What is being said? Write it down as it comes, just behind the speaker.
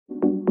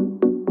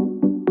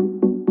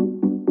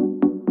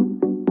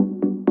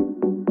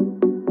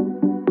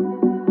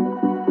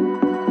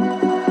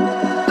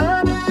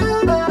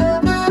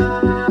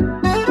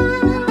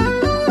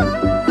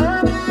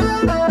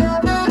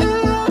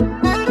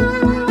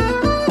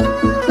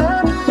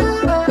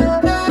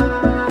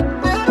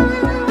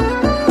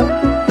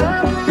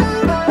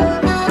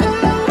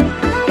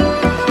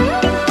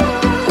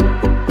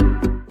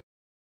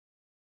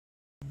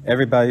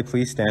Everybody,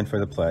 please stand for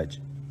the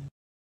pledge.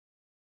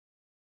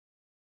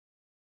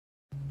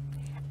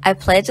 I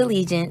pledge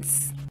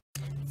allegiance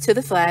to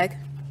the flag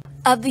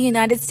of the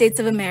United States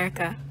of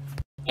America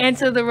and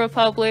to the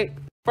republic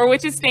for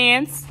which it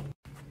stands,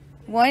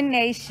 one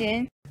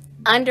nation,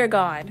 under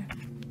God,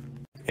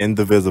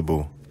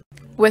 indivisible,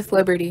 with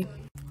liberty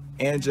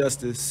and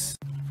justice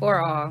for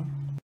all.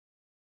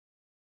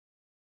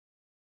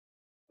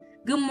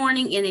 Good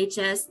morning,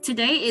 NHS.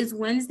 Today is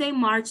Wednesday,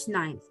 March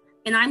 9th,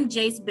 and I'm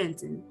Jace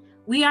Benton.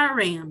 We are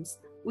Rams.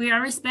 We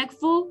are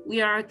respectful,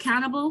 we are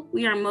accountable,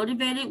 we are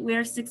motivated, we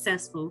are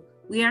successful.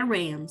 We are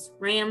Rams.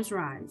 Rams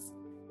rise.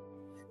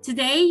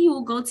 Today, you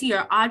will go to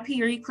your odd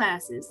period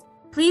classes.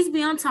 Please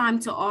be on time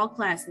to all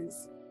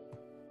classes.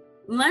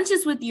 Lunch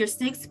is with your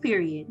 6th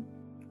period.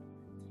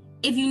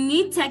 If you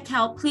need tech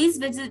help, please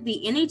visit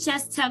the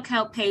NHS Tech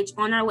Help page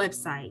on our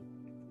website.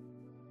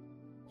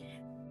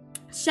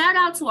 Shout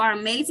out to our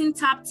amazing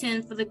top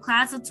 10 for the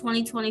class of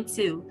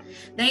 2022.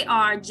 They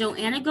are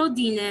Joanna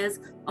Godinez,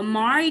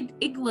 Amari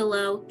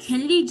Iguillo,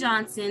 Kennedy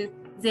Johnson,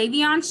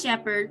 Xavion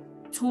Shepard,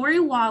 Tori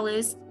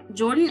Wallace,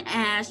 Jordan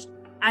Ash,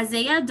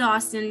 Isaiah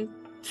Dawson,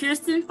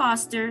 Kirsten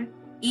Foster,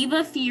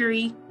 Eva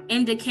Fury,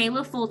 and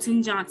DeKayla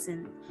Fulton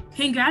Johnson.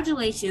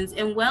 Congratulations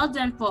and well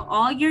done for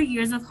all your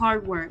years of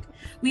hard work.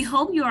 We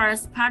hope you are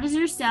as proud of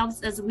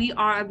yourselves as we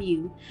are of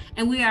you.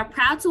 And we are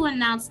proud to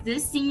announce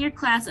this senior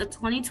class of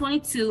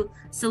 2022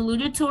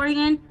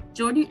 salutatorian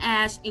Jordan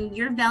Ash and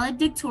your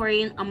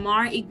valedictorian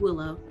Amar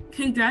Iguillo.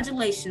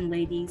 Congratulations,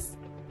 ladies.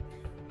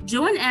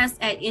 Join us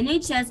at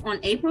NHS on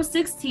April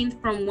 16th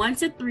from 1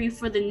 to 3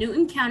 for the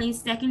Newton County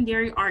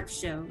Secondary Arts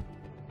Show.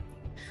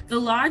 The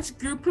large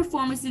group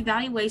performance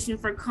evaluation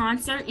for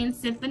concert and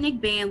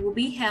symphonic band will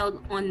be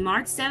held on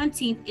March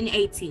 17th and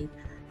 18th.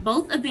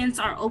 Both events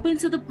are open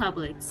to the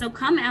public, so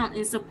come out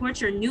and support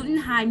your Newton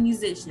High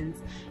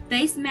musicians.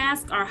 Face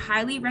masks are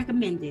highly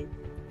recommended.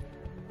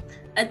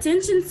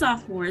 Attention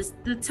sophomores,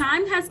 the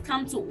time has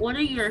come to order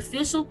your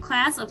official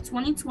class of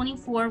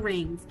 2024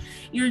 rings.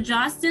 Your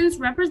Jostens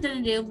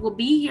representative will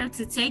be here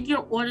to take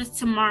your orders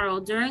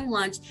tomorrow during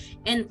lunch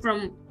and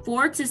from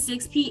 4 to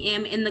 6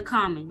 p.m. in the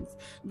Commons.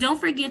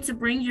 Don't forget to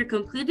bring your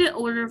completed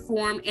order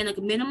form and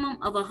a minimum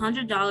of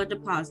 $100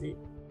 deposit.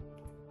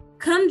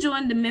 Come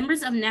join the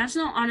members of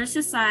National Honor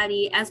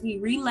Society as we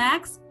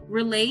relax,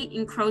 relate,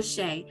 and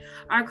crochet.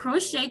 Our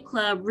crochet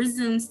club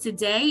resumes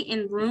today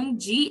in room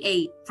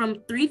G8 from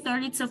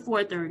 3:30 to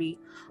 4:30.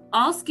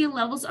 All skill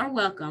levels are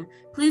welcome.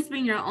 Please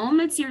bring your own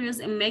materials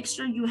and make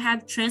sure you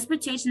have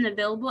transportation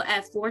available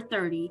at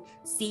 4:30.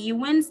 See you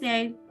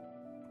Wednesday.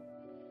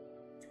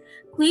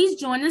 Please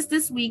join us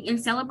this week in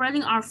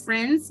celebrating our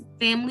friends,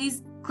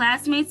 families,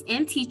 classmates,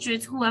 and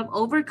teachers who have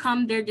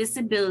overcome their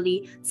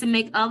disability to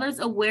make others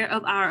aware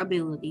of our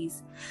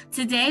abilities.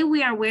 Today,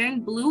 we are wearing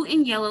blue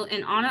and yellow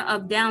in honor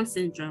of Down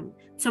syndrome.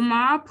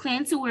 Tomorrow,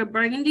 plan to wear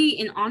burgundy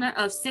in honor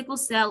of sickle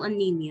cell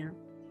anemia.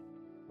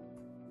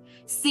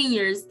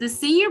 Seniors, the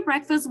senior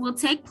breakfast will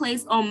take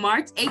place on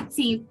March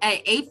 18th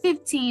at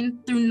 8:15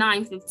 through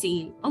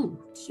 9:15. Oh,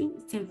 shoot,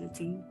 it's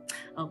 10:15.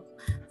 Oh,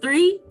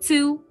 3,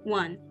 2,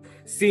 1.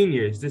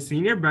 Seniors, the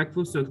senior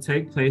breakfast will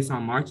take place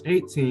on March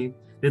 18th.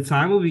 The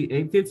time will be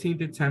 8:15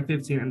 to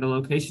 10:15 and the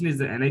location is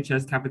the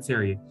NHS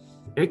cafeteria.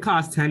 It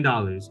costs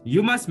 $10.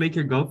 You must make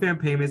your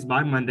GoFam payments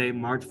by Monday,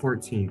 March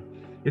 14th.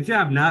 If you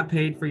have not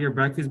paid for your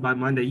breakfast by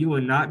Monday, you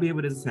will not be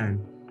able to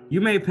attend.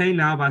 You may pay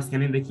now by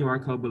scanning the QR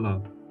code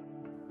below.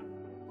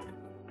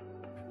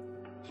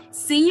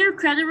 Senior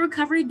credit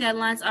recovery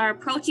deadlines are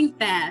approaching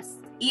fast.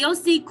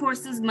 EOC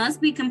courses must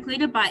be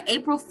completed by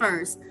April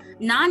 1st.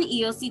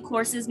 Non-EOC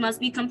courses must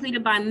be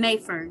completed by May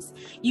 1st.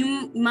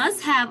 You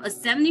must have a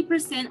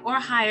 70% or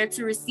higher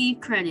to receive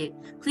credit.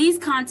 Please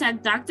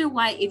contact Dr.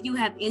 White if you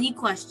have any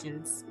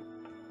questions.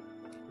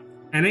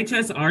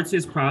 NHS Arts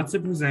is proud to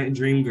present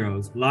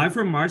Dreamgirls. Live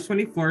from March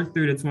 24th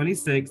through the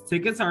 26th,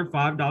 tickets are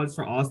 $5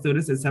 for all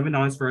students and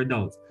 $7 for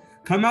adults.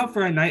 Come out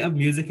for a night of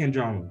music and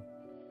drama.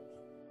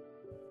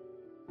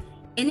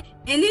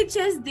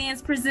 NHS Dance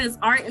presents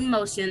Art in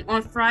Motion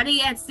on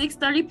Friday at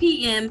 6:30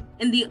 p.m.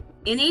 in the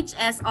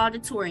NHS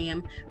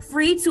Auditorium,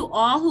 free to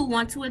all who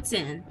want to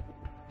attend.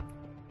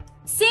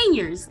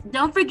 Seniors,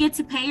 don't forget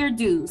to pay your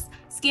dues.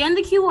 Scan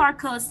the QR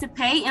codes to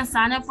pay and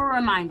sign up for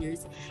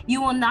reminders.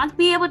 You will not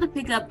be able to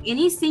pick up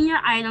any senior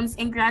items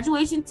and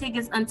graduation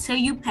tickets until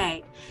you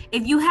pay.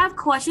 If you have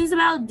questions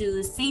about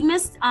dues, see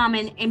Ms.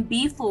 Amon in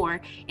B4,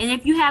 and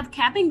if you have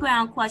cap and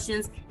gown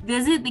questions,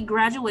 visit the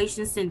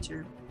Graduation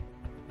Center.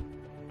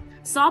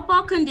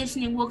 Softball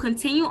conditioning will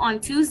continue on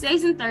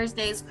Tuesdays and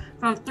Thursdays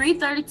from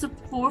 3:30 to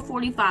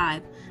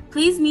 4:45.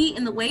 Please meet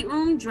in the weight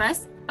room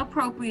dressed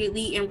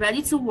appropriately and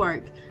ready to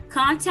work.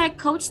 Contact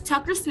Coach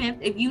Tucker Smith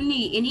if you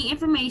need any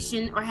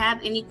information or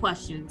have any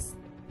questions.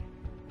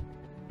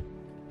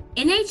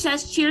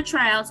 NHS cheer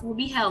tryouts will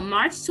be held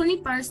March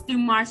 21st through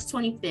March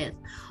 25th.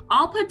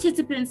 All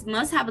participants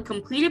must have a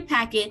completed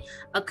packet,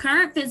 a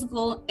current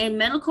physical and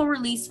medical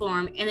release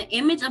form, and an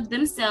image of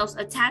themselves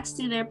attached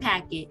to their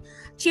packet.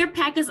 Cheer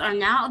packets are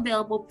now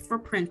available for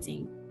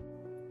printing.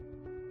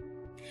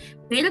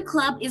 Beta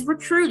Club is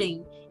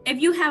recruiting. If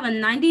you have a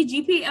 90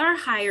 GPA or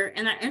higher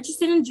and are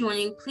interested in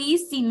joining,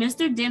 please see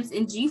Mr. Demps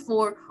in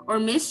G4 or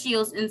Ms.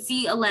 Shields in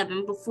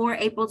C11 before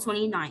April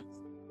 29th.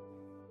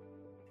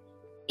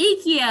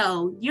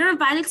 Ikkyo, you're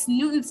invited to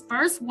Newton's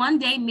first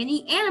one-day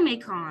mini anime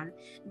con.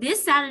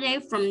 This Saturday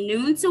from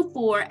noon till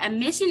 4,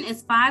 admission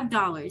is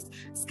 $5.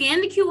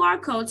 Scan the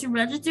QR code to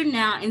register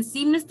now and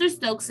see Mr.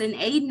 Stokes in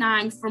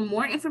A9 for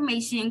more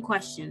information and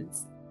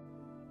questions.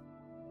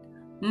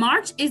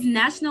 March is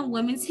National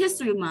Women's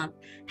History Month.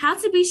 How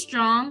to be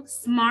strong,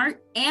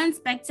 smart, and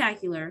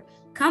spectacular.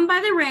 Come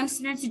by the Ram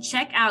Center to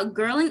check out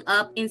Girling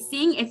Up and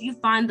seeing if you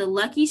find the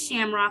lucky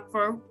shamrock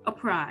for a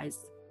prize.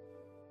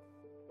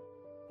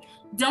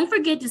 Don't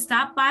forget to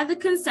stop by the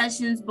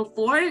concessions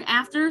before and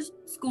after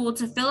school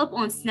to fill up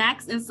on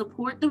snacks and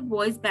support the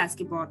boys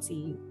basketball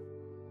team.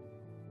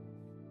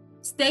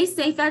 Stay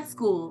safe at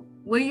school.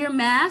 Wear your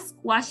mask,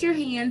 wash your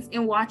hands,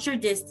 and watch your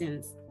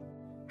distance.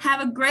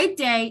 Have a great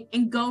day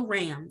and go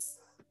Rams.